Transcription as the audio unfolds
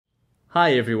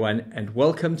Hi everyone, and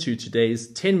welcome to today's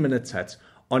 10-minute Tuts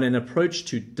on an approach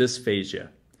to dysphagia.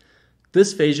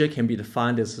 Dysphagia can be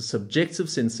defined as a subjective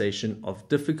sensation of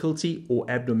difficulty or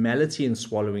abnormality in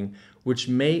swallowing which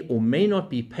may or may not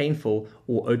be painful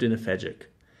or odynophagic.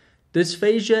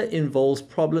 Dysphagia involves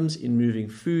problems in moving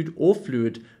food or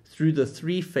fluid through the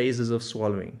three phases of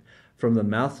swallowing, from the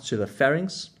mouth to the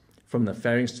pharynx, from the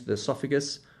pharynx to the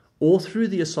esophagus, or through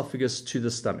the esophagus to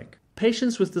the stomach.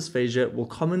 Patients with dysphagia will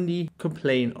commonly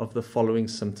complain of the following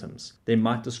symptoms. They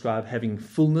might describe having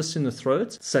fullness in the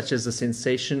throat, such as the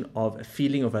sensation of a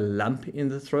feeling of a lump in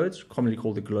the throat, commonly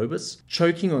called the globus,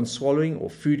 choking on swallowing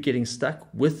or food getting stuck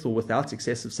with or without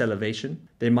excessive salivation.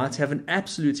 They might have an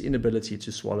absolute inability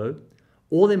to swallow,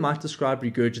 or they might describe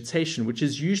regurgitation, which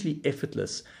is usually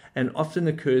effortless and often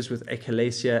occurs with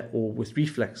achalasia or with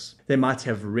reflux. They might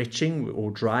have retching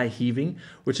or dry heaving,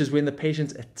 which is when the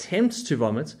patient attempts to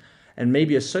vomit and may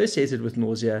be associated with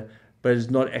nausea, but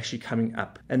is not actually coming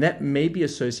up. And that may be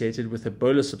associated with a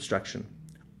bolus obstruction.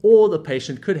 Or the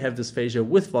patient could have dysphagia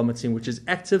with vomiting, which is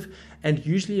active and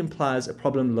usually implies a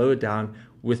problem lower down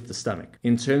with the stomach.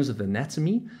 In terms of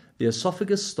anatomy, the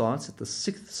esophagus starts at the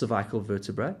 6th cervical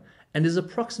vertebra and is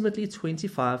approximately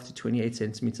 25 to 28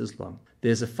 centimeters long.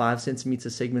 There's a 5 centimeter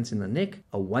segment in the neck,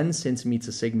 a 1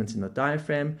 centimeter segment in the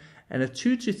diaphragm, and a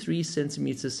 2 to 3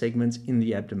 centimeter segment in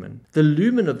the abdomen. The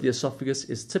lumen of the esophagus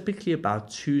is typically about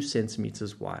 2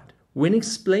 centimeters wide. When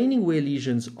explaining where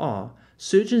lesions are,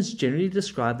 surgeons generally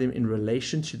describe them in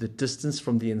relation to the distance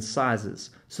from the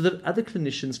incisors so that other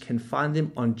clinicians can find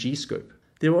them on G-scope.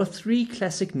 There are 3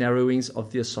 classic narrowings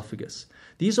of the esophagus.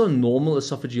 These are normal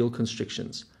esophageal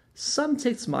constrictions. Some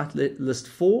texts might list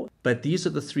 4, but these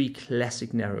are the 3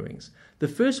 classic narrowings. The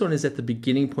first one is at the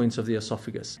beginning point of the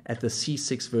esophagus, at the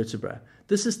C6 vertebra.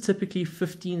 This is typically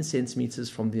 15 centimeters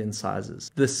from the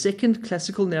incisors. The second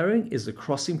classical narrowing is the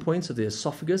crossing point of the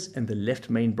esophagus and the left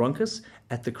main bronchus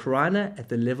at the carina at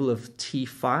the level of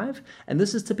T5, and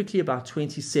this is typically about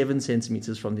 27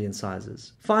 centimeters from the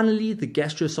incisors. Finally, the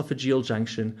gastroesophageal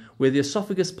junction, where the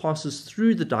esophagus passes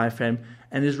through the diaphragm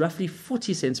and is roughly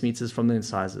 40 centimeters from the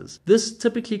incisors. This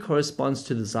typically corresponds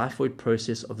to the xiphoid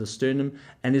process of the sternum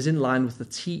and is in line with the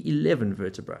T11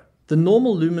 vertebra. The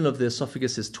normal lumen of the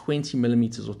esophagus is 20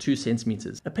 millimeters or 2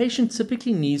 centimeters. A patient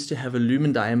typically needs to have a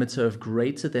lumen diameter of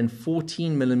greater than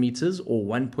 14 millimeters or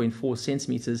 1.4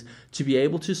 centimeters to be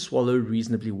able to swallow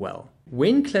reasonably well.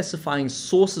 When classifying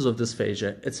sources of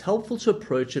dysphagia, it's helpful to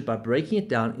approach it by breaking it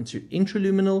down into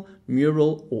intraluminal,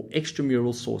 mural, or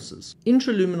extramural sources.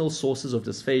 Intraluminal sources of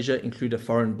dysphagia include a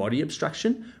foreign body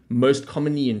obstruction, most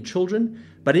commonly in children,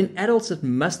 but in adults it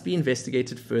must be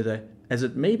investigated further as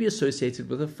it may be associated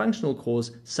with a functional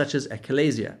cause such as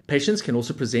achalasia. Patients can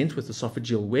also present with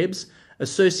esophageal webs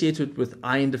associated with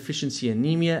iron deficiency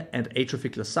anemia and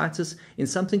atrophic ascites in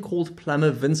something called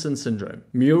Plummer-Vinson syndrome.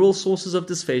 Mural sources of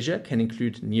dysphagia can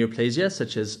include neoplasia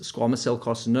such as squamous cell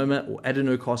carcinoma or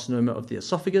adenocarcinoma of the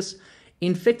esophagus,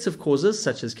 infective causes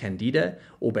such as candida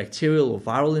or bacterial or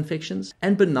viral infections,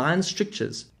 and benign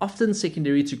strictures, often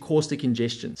secondary to caustic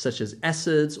ingestion such as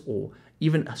acids or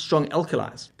even strong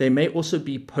alkalis. They may also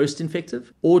be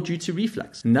post-infective or due to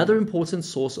reflux. Another important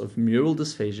source of mural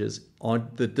dysphasias are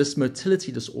the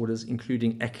dysmotility disorders,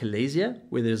 including achalasia,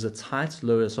 where there's a tight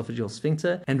lower esophageal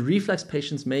sphincter, and reflux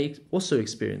patients may also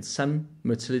experience some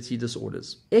motility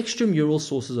disorders. Extramural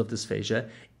sources of dysphagia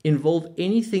involve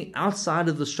anything outside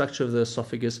of the structure of the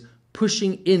esophagus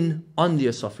pushing in on the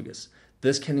esophagus.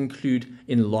 This can include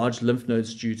enlarged lymph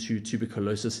nodes due to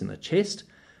tuberculosis in the chest,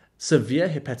 severe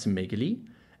hepatomegaly,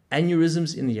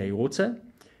 aneurysms in the aorta,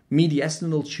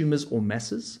 mediastinal tumors or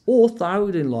masses, or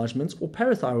thyroid enlargements or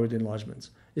parathyroid enlargements,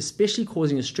 especially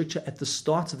causing a stricture at the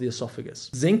start of the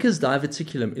esophagus. Zenker's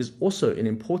diverticulum is also an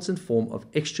important form of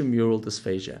extramural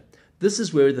dysphagia. This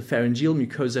is where the pharyngeal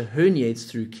mucosa herniates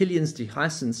through Killian's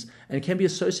dehiscence and can be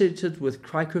associated with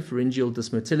cricopharyngeal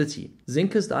dysmotility.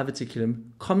 Zenker's diverticulum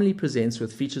commonly presents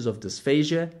with features of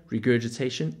dysphagia,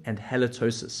 regurgitation, and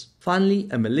halitosis. Finally,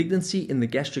 a malignancy in the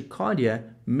gastric cardia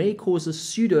may cause a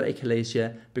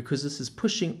pseudoachalasia because this is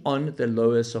pushing on the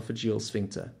lower esophageal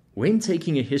sphincter. When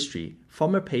taking a history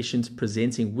from a patient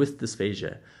presenting with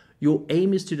dysphagia, your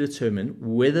aim is to determine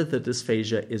whether the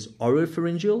dysphagia is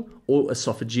oropharyngeal or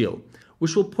esophageal,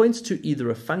 which will point to either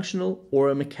a functional or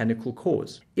a mechanical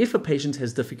cause. If a patient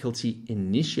has difficulty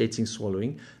initiating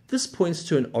swallowing, this points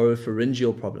to an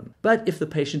oropharyngeal problem. But if the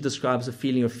patient describes a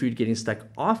feeling of food getting stuck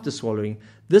after swallowing,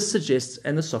 this suggests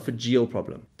an esophageal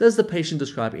problem. Does the patient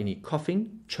describe any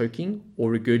coughing, choking, or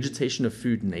regurgitation of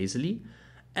food nasally?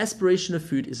 Aspiration of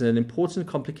food is an important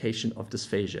complication of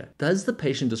dysphagia. Does the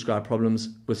patient describe problems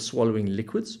with swallowing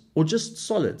liquids or just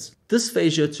solids?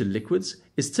 Dysphagia to liquids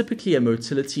is typically a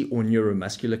motility or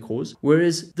neuromuscular cause,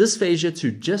 whereas dysphagia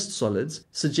to just solids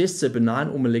suggests a benign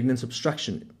or malignant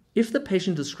obstruction. If the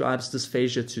patient describes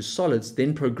dysphagia to solids,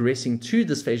 then progressing to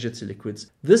dysphagia to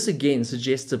liquids, this again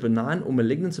suggests a benign or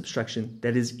malignant obstruction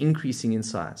that is increasing in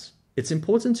size. It's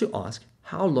important to ask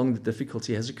how long the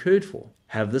difficulty has occurred for.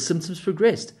 Have the symptoms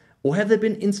progressed? Or have they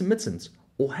been intermittent?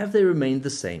 Or have they remained the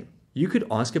same? You could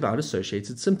ask about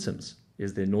associated symptoms.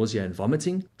 Is there nausea and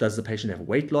vomiting? Does the patient have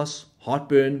weight loss,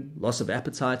 heartburn, loss of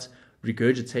appetite,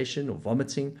 regurgitation or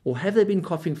vomiting? Or have they been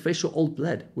coughing fresh or old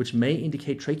blood, which may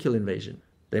indicate tracheal invasion?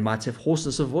 They might have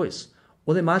hoarseness of voice,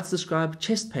 or they might describe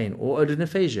chest pain or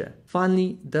odynophagia.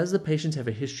 Finally, does the patient have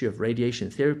a history of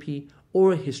radiation therapy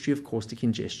or a history of caustic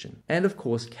ingestion? And of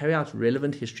course, carry out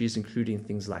relevant histories including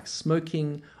things like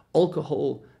smoking,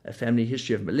 alcohol, a family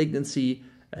history of malignancy,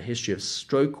 a history of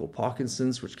stroke or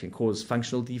Parkinson's, which can cause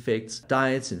functional defects,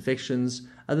 diets, infections,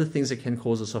 other things that can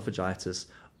cause esophagitis,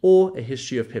 or a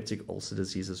history of peptic ulcer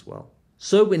disease as well.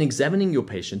 So when examining your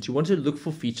patient, you want to look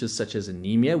for features such as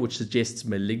anemia, which suggests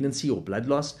malignancy or blood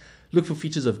loss. Look for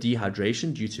features of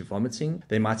dehydration due to vomiting.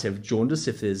 They might have jaundice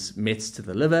if there's mets to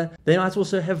the liver. They might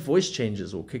also have voice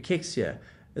changes or cachexia.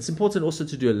 It's important also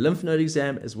to do a lymph node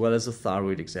exam as well as a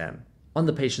thyroid exam. On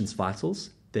the patient's vitals,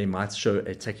 they might show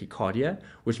a tachycardia,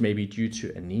 which may be due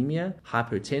to anemia,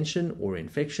 hypotension, or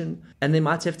infection, and they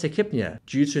might have tachypnea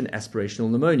due to an aspirational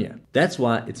pneumonia. That's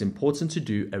why it's important to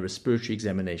do a respiratory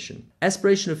examination.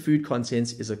 Aspiration of food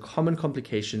contents is a common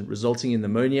complication resulting in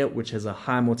pneumonia, which has a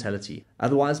high mortality.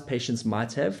 Otherwise, patients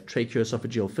might have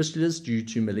tracheoesophageal fistulas due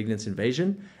to malignant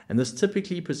invasion, and this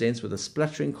typically presents with a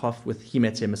spluttering cough with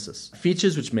hematemesis.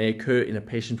 Features which may occur in a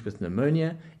patient with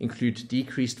pneumonia include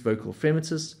decreased vocal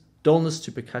fremitus, dullness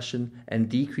to percussion, and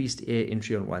decreased air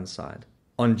entry on one side.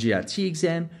 On GIT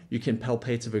exam, you can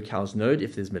palpate a Virchow's node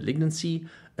if there's malignancy,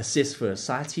 assess for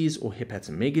ascites or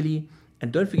hepatomegaly,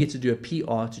 and don't forget to do a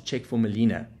PR to check for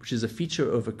melena, which is a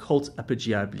feature of occult upper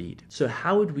GI bleed. So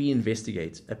how would we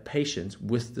investigate a patient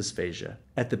with dysphagia?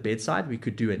 At the bedside, we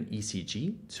could do an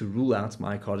ECG to rule out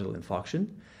myocardial infarction,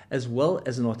 as well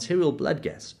as an arterial blood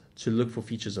gas to look for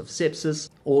features of sepsis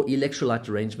or electrolyte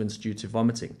derangements due to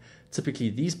vomiting. Typically,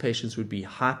 these patients would be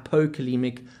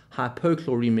hypokalemic,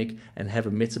 hypochloremic, and have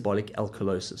a metabolic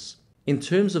alkalosis. In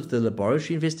terms of the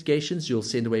laboratory investigations, you'll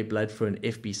send away blood for an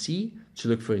FBC to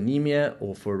look for anemia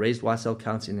or for a raised white cell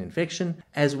count in infection,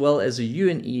 as well as a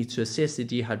UNE to assess their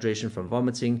dehydration from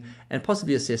vomiting and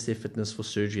possibly assess their fitness for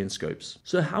surgery and scopes.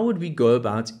 So how would we go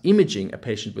about imaging a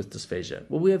patient with dysphagia?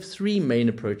 Well, we have three main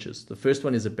approaches. The first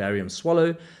one is a barium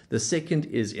swallow, the second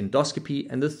is endoscopy,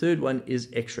 and the third one is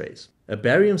x-rays. A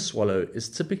barium swallow is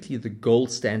typically the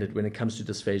gold standard when it comes to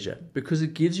dysphagia because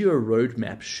it gives you a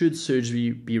roadmap should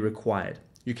surgery be required.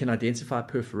 You can identify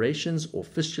perforations or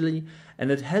fistulae, and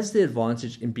it has the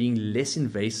advantage in being less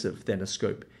invasive than a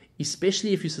scope,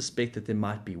 especially if you suspect that there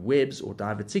might be webs or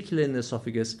diverticula in the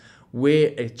esophagus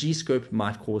where a G-scope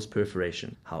might cause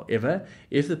perforation. However,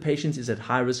 if the patient is at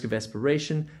high risk of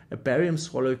aspiration, a barium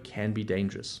swallow can be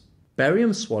dangerous.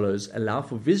 Barium swallows allow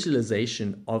for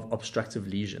visualization of obstructive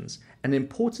lesions. An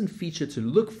important feature to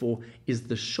look for is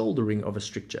the shouldering of a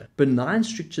stricture. Benign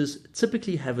strictures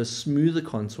typically have a smoother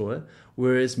contour,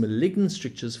 whereas malignant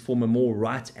strictures form a more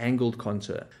right-angled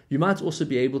contour. You might also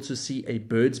be able to see a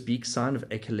bird's beak sign of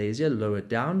achalasia lower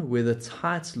down, where the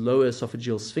tight lower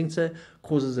esophageal sphincter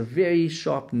causes a very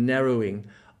sharp narrowing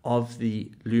of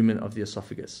the lumen of the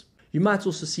esophagus. You might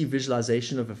also see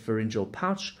visualization of a pharyngeal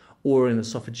pouch or an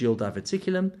esophageal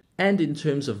diverticulum, and in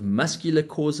terms of muscular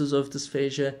causes of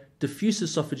dysphagia, diffuse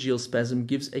esophageal spasm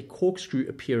gives a corkscrew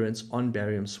appearance on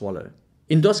barium swallow.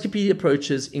 Endoscopy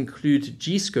approaches include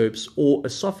G-scopes or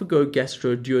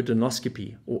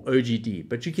esophagogastroduodenoscopy or OGD,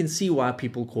 but you can see why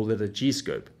people call it a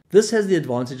G-scope. This has the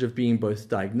advantage of being both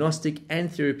diagnostic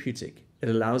and therapeutic. It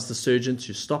allows the surgeon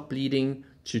to stop bleeding,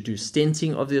 to do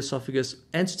stenting of the esophagus,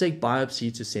 and to take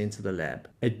biopsy to send to the lab.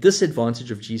 A disadvantage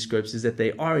of G-scopes is that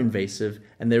they are invasive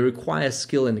and they require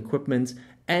skill and equipment,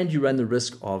 and you run the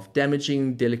risk of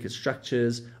damaging delicate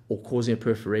structures or causing a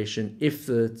perforation if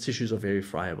the tissues are very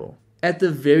friable. At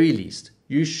the very least,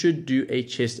 you should do a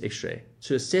chest x-ray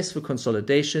to assess for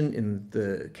consolidation in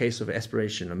the case of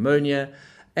aspiration pneumonia,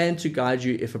 and to guide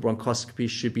you if a bronchoscopy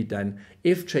should be done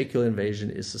if tracheal invasion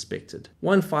is suspected.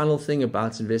 One final thing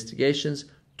about investigations,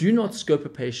 Do not scope a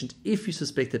patient if you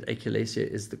suspect that achalasia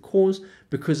is the cause,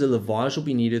 because a lavage will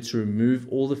be needed to remove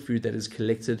all the food that is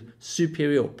collected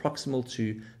superior or proximal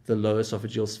to the lower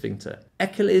esophageal sphincter.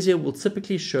 Achalasia will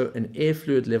typically show an air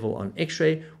fluid level on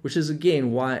x-ray, which is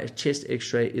again why a chest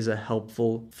x-ray is a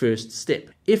helpful first step.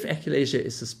 If achalasia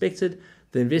is suspected,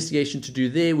 the investigation to do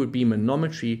there would be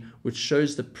manometry, which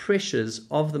shows the pressures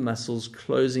of the muscles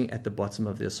closing at the bottom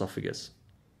of the esophagus.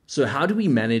 So how do we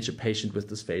manage a patient with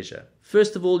dysphagia?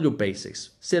 First of all, your basics.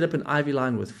 Set up an IV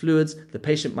line with fluids. The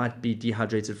patient might be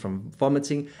dehydrated from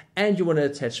vomiting, and you want to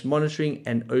attach monitoring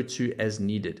and O2 as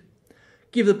needed.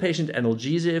 Give the patient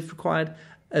analgesia if required,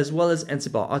 as well as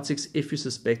antibiotics if you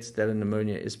suspect that a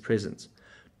pneumonia is present.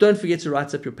 Don't forget to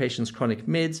write up your patient's chronic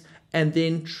meds and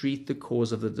then treat the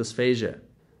cause of the dysphagia.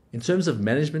 In terms of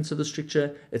management of the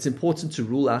stricture, it's important to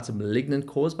rule out a malignant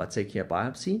cause by taking a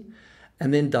biopsy,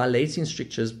 and then dilating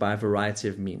strictures by a variety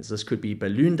of means. This could be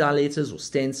balloon dilators or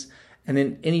stents, and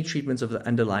then any treatment of the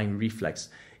underlying reflux.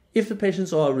 If the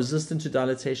patients are resistant to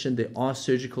dilatation, there are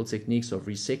surgical techniques of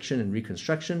resection and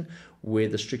reconstruction where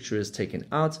the stricture is taken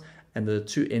out and the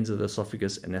two ends of the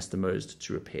esophagus anastomosed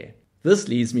to repair. This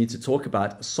leads me to talk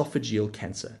about esophageal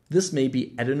cancer. This may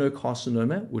be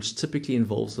adenocarcinoma, which typically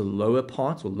involves the lower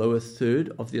part or lower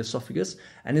third of the esophagus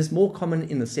and is more common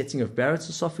in the setting of Barrett's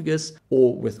esophagus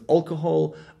or with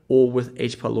alcohol or with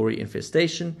H. pylori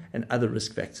infestation and other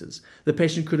risk factors. The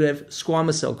patient could have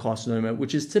squamous cell carcinoma,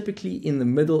 which is typically in the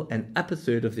middle and upper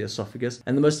third of the esophagus.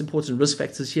 And the most important risk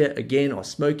factors here, again, are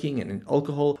smoking and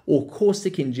alcohol or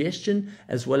caustic ingestion,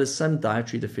 as well as some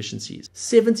dietary deficiencies.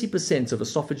 70% of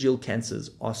esophageal cancers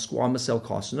are squamous cell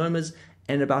carcinomas,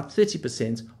 and about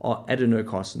 30% are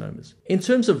adenocarcinomas. In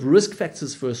terms of risk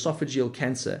factors for esophageal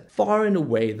cancer, far and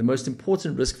away the most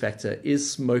important risk factor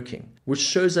is smoking, which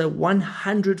shows a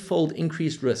 100-fold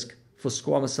increased risk for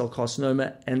squamous cell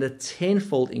carcinoma and a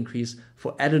 10-fold increase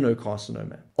for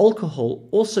adenocarcinoma. Alcohol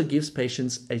also gives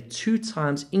patients a 2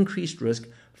 times increased risk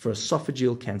for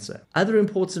esophageal cancer. Other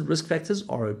important risk factors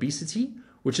are obesity,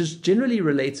 which is generally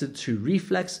related to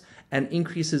reflux and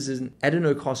increases in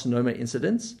adenocarcinoma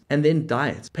incidence, and then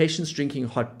diet. Patients drinking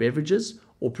hot beverages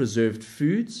or preserved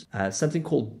foods, something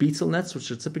called betel nuts,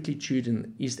 which are typically chewed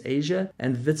in East Asia,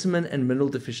 and vitamin and mineral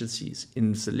deficiencies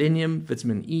in selenium,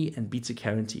 vitamin E, and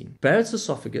beta-carotene. Barrett's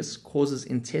esophagus causes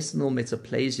intestinal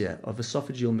metaplasia of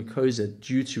esophageal mucosa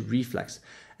due to reflux,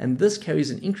 and this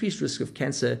carries an increased risk of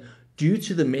cancer due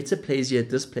to the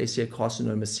metaplasia-dysplasia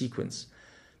carcinoma sequence.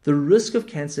 The risk of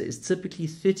cancer is typically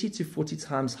 30 to 40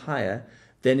 times higher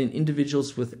than in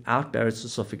individuals without Barrett's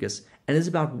esophagus and is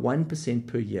about 1%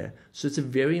 per year, so it's a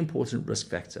very important risk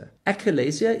factor.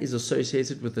 Achalasia is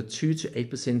associated with a 2 to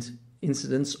 8%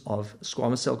 incidence of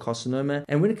squamous cell carcinoma,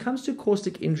 and when it comes to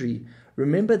caustic injury,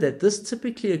 remember that this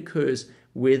typically occurs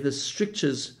where the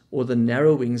strictures or the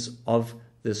narrowings of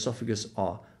the esophagus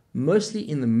are, mostly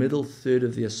in the middle third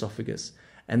of the esophagus.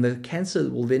 And the cancer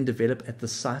will then develop at the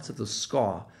site of the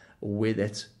scar where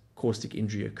that caustic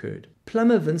injury occurred.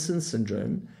 Plummer-Vinson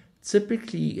syndrome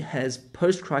typically has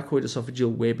post-cricoid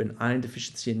esophageal web and iron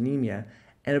deficiency anemia,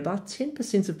 and about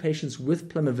 10% of patients with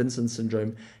Plummer-Vinson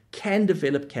syndrome can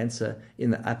develop cancer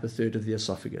in the upper third of the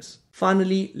esophagus.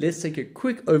 Finally, let's take a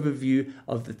quick overview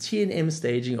of the T and M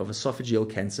staging of esophageal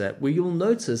cancer, where you'll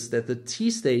notice that the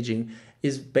T staging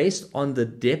is based on the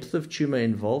depth of tumor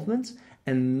involvement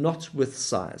and not with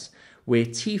size, where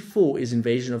T4 is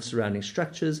invasion of surrounding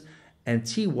structures and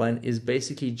T1 is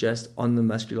basically just on the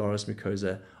muscularis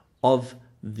mucosa of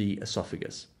the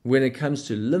esophagus. When it comes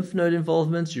to lymph node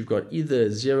involvement, you've got either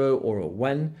a 0 or a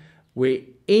 1, where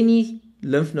any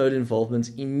lymph node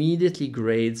involvement immediately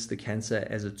grades the cancer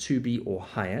as a 2B or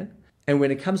higher. And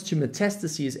when it comes to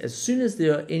metastases, as soon as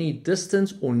there are any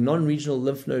distant or non-regional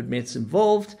lymph node mets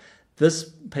involved,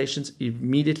 this patient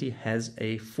immediately has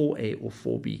a 4A or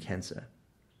 4B cancer.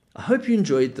 I hope you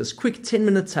enjoyed this quick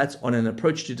 10-minute Tuts on an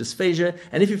approach to dysphagia,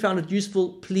 and if you found it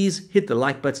useful, please hit the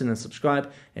like button and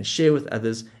subscribe and share with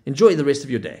others. Enjoy the rest of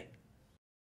your day.